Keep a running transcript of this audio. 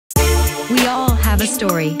We all have a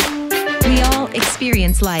story. We all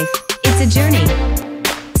experience life. It's a journey.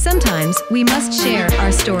 Sometimes we must share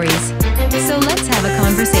our stories. So let's have a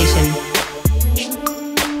conversation.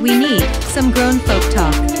 We need some grown folk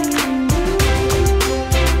talk.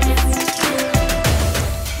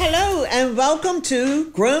 Hello and welcome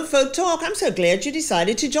to Grown Folk Talk. I'm so glad you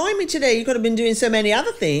decided to join me today. You could have been doing so many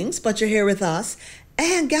other things, but you're here with us.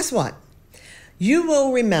 And guess what? You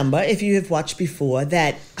will remember, if you have watched before,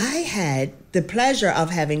 that I had the pleasure of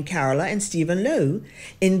having Carola and Stephen Lowe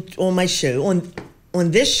on my show, on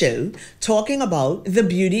this show, talking about the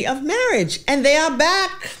beauty of marriage. And they are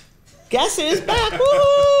back. Guess who's back?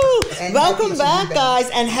 Woo! Welcome back, guys,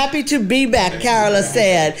 and happy to be back, Carola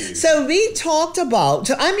said. So we talked about,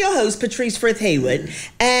 so I'm your host, Patrice Frith Haywood,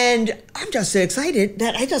 and I'm just so excited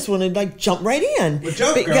that I just want to jump right in. Well,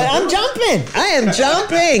 jump, girl. I'm jumping. I am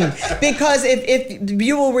jumping. Because if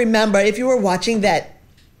you will remember, if you were watching that,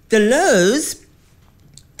 the Lowe's,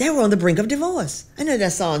 they were on the brink of divorce. I know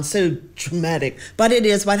that sounds so dramatic, but it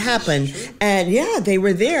is what happened. Sure. And yeah, they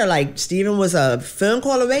were there. Like Stephen was a phone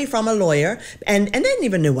call away from a lawyer, and they didn't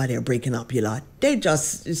even know why they were breaking up, you lot. They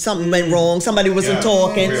just, something went wrong. Somebody wasn't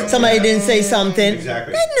talking. Somebody didn't say something.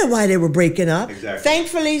 Exactly. They didn't know why they were breaking up. Exactly.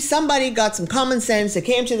 Thankfully, somebody got some common sense. They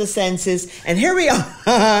came to the senses, and here we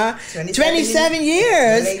are, 27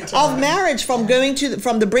 years of marriage from going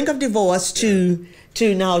from the brink of divorce to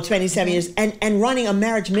now 27 years and running a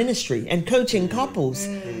marriage ministry and coaching couples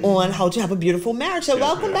on how to have a beautiful marriage. So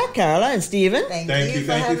welcome back, Carola and Stephen. Thank you.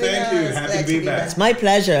 Happy to be back. It's my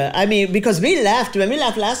pleasure. I mean, because when we left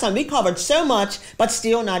last time, we covered so much, but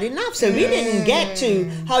still not enough. So we didn't get to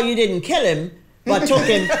how you didn't kill him, but took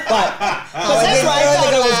him, because that's where I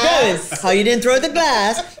thought it was going. How you didn't throw the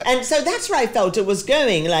glass. And so that's where I felt it was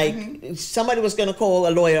going. Like somebody was going to call a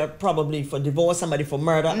lawyer probably for divorce, somebody for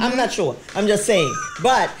murder. I'm not sure. I'm just saying.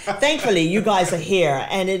 But thankfully, you guys are here,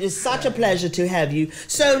 and it is such a pleasure to have you.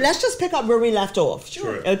 So let's just pick up where we left off.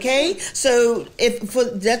 Sure. Okay? So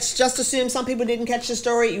let's just assume some people didn't catch the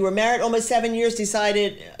story. You were married almost 7 years,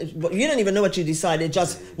 decided, you don't even know what you decided. It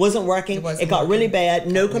just wasn't working. It got really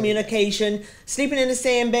bad. No communication. Sleeping in the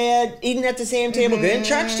same bed, eating at the same table, going to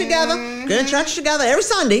church together every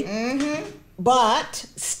Sunday. But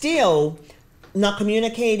still not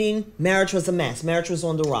communicating. Marriage was a mess. Marriage was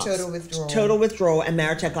on the rocks. Total withdrawal, and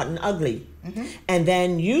marriage had gotten ugly. And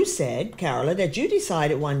then you said, Carola, that you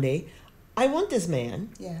decided one day, I want this man.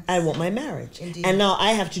 Yes. I want my marriage. Indeed. And now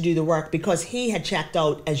I have to do the work because he had checked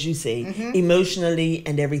out, as you say, emotionally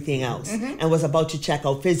and everything else, and was about to check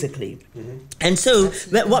out physically. And so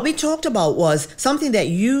what we talked about was something that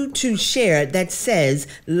you two shared that says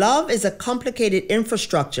love is a complicated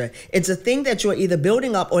infrastructure. It's a thing that you're either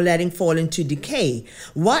building up or letting fall into decay.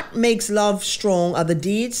 What makes love strong are the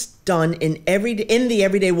deeds done in the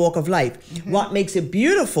everyday walk of life. What makes it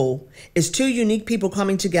beautiful is two unique people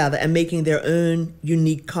coming together and making their own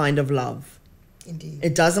unique kind of love. Indeed.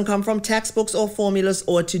 It doesn't come from textbooks or formulas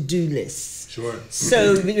or to-do lists. Sure.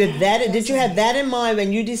 So with that, did you have that in mind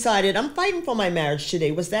when you decided, I'm fighting for my marriage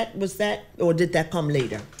today? Was that, or did that come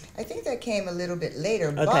later? I think that came a little bit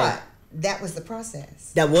later, but that was the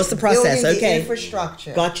process. That was the process. Building okay. The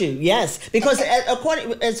infrastructure. Got you. Yes, because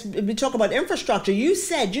as we talk about infrastructure, you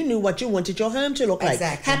said you knew what you wanted your home to look like.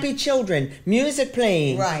 Exactly. Happy children, music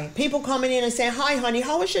playing, right? People coming in and saying, "Hi, honey,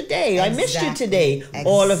 how was your day? I missed you today."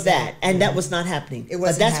 All of that, and that was not happening. It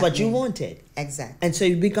wasn't. But that's happening. what you wanted. Exactly. And so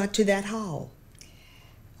we got to that how?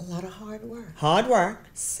 A lot of hard work. Hard work.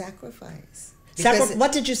 Sacrifice.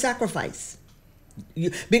 What did you sacrifice?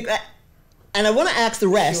 And I want to ask the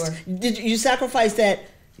rest. Sure. Did you sacrifice that?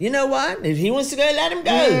 You know what? If he wants to go, let him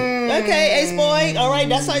go. Okay, ace boy. All right,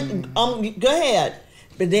 that's like, go ahead.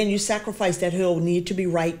 But then you sacrifice that whole need to be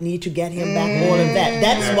right, need to get him back, all of that.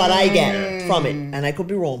 That's what I get from it. And I could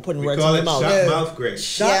be wrong, putting words in your mouth. Shut mouth grace.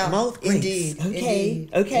 Shut mouth grace. Indeed.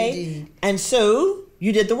 Okay. Indeed. And so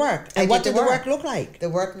you did the work. And what did the work look like? The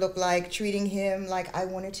work looked like treating him like I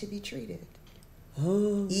wanted to be treated.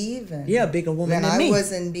 Oh. Even. You're a bigger woman than me. When I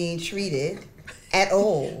wasn't being treated at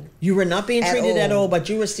all. You were not being treated at all, but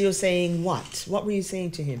you were still saying what? What were you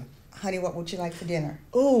saying to him? Honey, what would you like for dinner?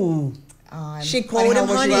 Ooh. She called him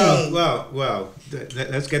honey. Well,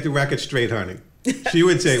 let's get the record straight, honey. She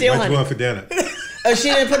would say, what you want for dinner? Oh, she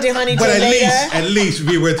didn't put the honey till later? But at least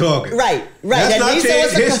we were talking. Right. Let's not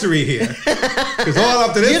change history here. Because all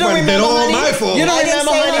up to this point, been all my fault. You don't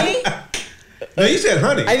remember honey? No, you said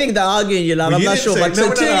honey. I think they're arguing, you love. I'm not sure. But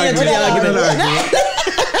so tune into the argument.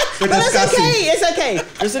 But it's okay. It's okay.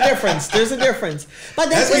 There's a difference. But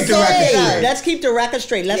let's keep the record straight. Let's keep the record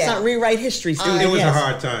straight. Let's not rewrite history. It was a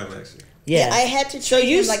hard time, Lexi. Yeah. I had to So treat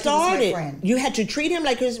you him like he was my started. friend. You had to treat him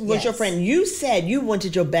like he was your Yes. friend. You said you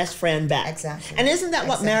wanted your best friend back. Exactly. And isn't that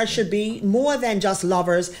what Exactly. marriage should be? More than just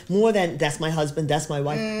lovers. More than that's my husband. That's my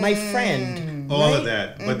wife. My friend. All right? of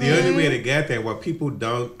that. But the only way to get there, what people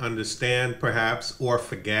don't understand perhaps or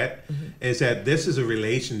forget, is that this is a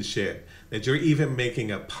relationship that you're even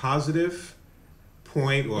making a positive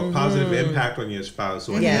point or a positive impact on your spouse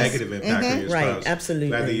or a Yes. negative impact on your Right, spouse. absolutely.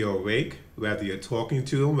 Whether you're awake, whether you're talking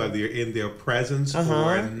to them, whether you're in their presence or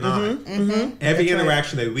not. Every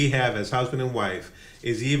interaction that we have as husband and wife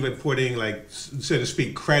is even putting, like, so to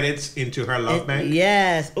speak, credits into her love bank.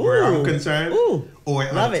 Yes. Ooh. Where I'm concerned. Ooh. Or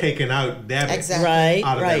Love I'm it. taking out debit Exactly. Right.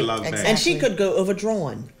 out of right. that love bank. And she Exactly. could go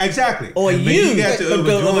overdrawn. Exactly. Or And when you get could to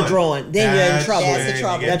go overdrawn. Then you're in that's trouble. when That's the you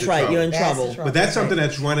trouble. get That's into right. trouble. You're in That's the trouble. trouble. But that's something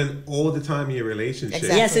that's running all the time in your relationship.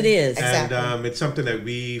 Exactly. Yes, it is. Exactly. And it's something that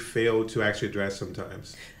we fail to actually address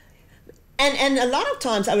sometimes. And a lot of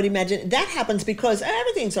times I would imagine that happens because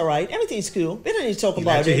everything's all right, everything's cool. We don't need to talk You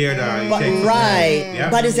about let your it. hair down. you But, take- right. Yeah.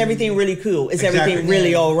 But is everything really cool? Is Exactly. everything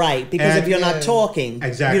really all right? Because And- if you're not talking,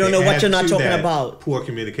 Exactly. you don't know what Add you're not to talking that about. Poor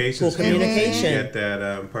communication. Poor skills. communication. You get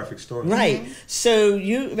that perfect storm. Right. So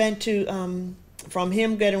you went to, from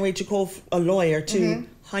him getting ready to call a lawyer to,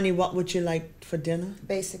 honey, what would you like for dinner?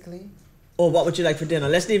 Basically. Or what would you like for dinner?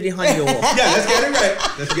 Let's leave the honey off. Yeah, let's get it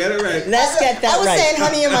right. Let's get it right. Let's get that I was right. saying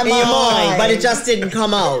honey in my in your mind, mind. but it just didn't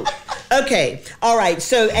come out. Okay, all right.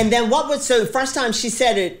 So, and then what was so first time she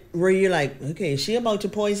said it? Were you like, okay, is she about to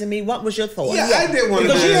poison me? What was your thought? Yeah, I did one of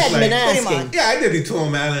because you those, hadn't been like- Pretty asking. much. Yeah, I did the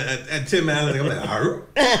Tom Allen and Tim Allen. I'm like, "Arr."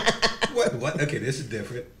 What? Okay, this is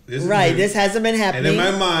different. This is Right, new. this hasn't been And happening. in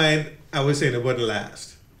my mind, I was saying it wouldn't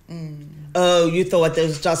last. Oh, you thought there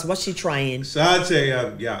was just what's she trying? So I'd say,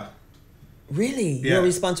 yeah. Really? Yeah. Your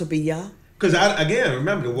response would be yeah. Because again,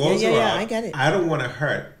 remember the walls Yeah, are yeah, up. I get it. I don't want to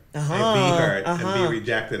hurt and be hurt and be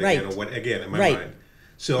rejected Right. again, or what again in my Right. mind.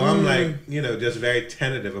 So I'm like, just very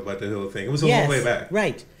tentative about the whole thing. It was a Yes, long way back.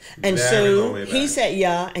 right. And Very long so way he back. said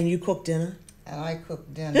yeah, and you cooked dinner. And I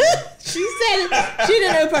cooked dinner. She said it. She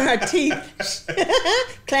didn't open her teeth,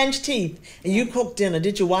 clenched teeth, and you cooked dinner.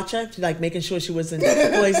 Did you watch her, like making sure she wasn't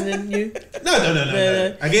poisoning you?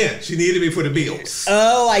 No. Again, she needed me for the bills.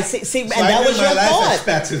 Oh, I see. See, and So I that knew was my your life thought.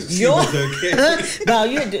 expectancy was okay. Well,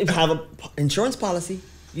 you have an insurance policy.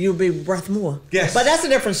 You'll be worth more. Yes. But that's a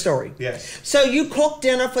different story. Yes. So you cooked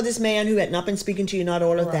dinner for this man who had not been speaking to you, not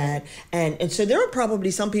all of Right. that. And so there were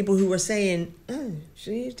probably some people who were saying,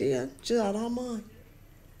 she's out of her mind.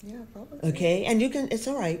 Yeah, probably. Okay, and it's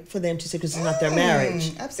all right for them to say because it's not their marriage.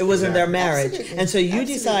 It absolutely. wasn't their marriage. Absolutely. And so you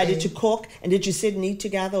decided to Absolutely. cook, and did you sit and eat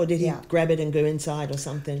together, or did he Yeah. grab it and go inside or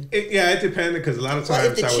something? It depended because a lot of Well, if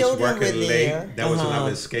times the I was children working were late. there- That was Uh-huh.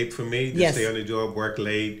 another escape for me. To Yes. stay on the job, work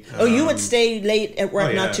late. Oh, you would stay late at work, oh,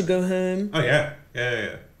 yeah. not to go home? Oh yeah.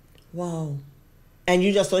 Wow. And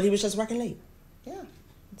you just thought he was just working late? Yeah,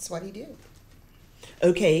 that's what he did.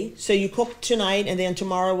 Okay, so you cooked tonight, and then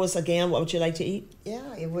tomorrow was again, what would you like to eat?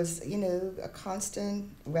 Yeah, it was, a constant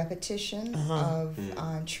repetition of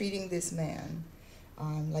treating this man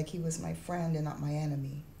like he was my friend and not my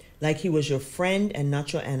enemy. Like he was your friend and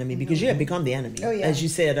not your enemy, because you had become the enemy. Oh, yeah. As you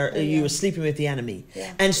said, or you yeah. were sleeping with the enemy.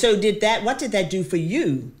 Yeah. And so what did that do for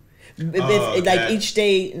you? Like that- each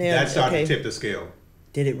day, That started okay. to tip the scale.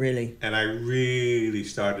 Did it really? And I really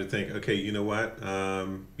started to think, okay, you know what?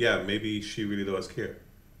 Maybe she really does care.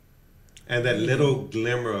 And that little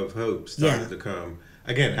glimmer of hope started to come.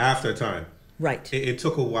 Again, after a time. Right. It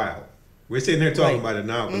took a while. We're sitting here talking Right. about it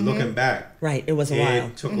now, but looking back, Right. It was a while.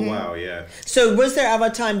 it took a while, yeah. So was there ever a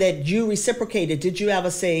time that you reciprocated? Did you ever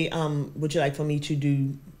say, would you like for me to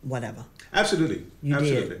do whatever? Absolutely. You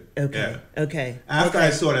Absolutely. did? Okay. Yeah. Okay. After okay.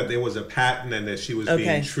 I saw that there was a pattern and that she was Okay.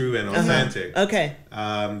 being true and authentic, Okay.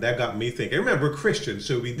 that got me thinking. Remember, we're Christians,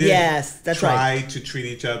 so we did Yes, that's try right. to treat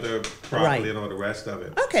each other properly Right. and all the rest of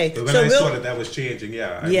it. Okay, But when so I we'll- saw that was changing,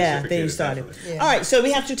 I Then you reciprocated started. definitely. Yeah. All right, so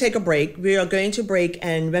we have to take a break. We are going to break,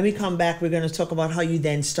 and when we come back, we're going to talk about how you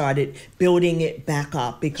then started building it back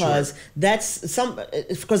up, because Sure.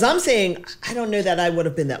 because I'm saying, I don't know that I would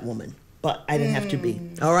have been that woman, but I didn't have to be.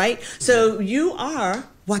 All right, so you are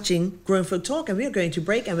watching Grown Folk Talk, and we are going to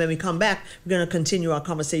break, and when we come back, we're going to continue our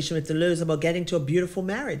conversation with Deleuze about getting to a beautiful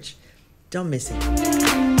marriage. Don't miss it.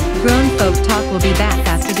 Grown Folk Talk will be back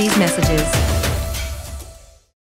after these messages.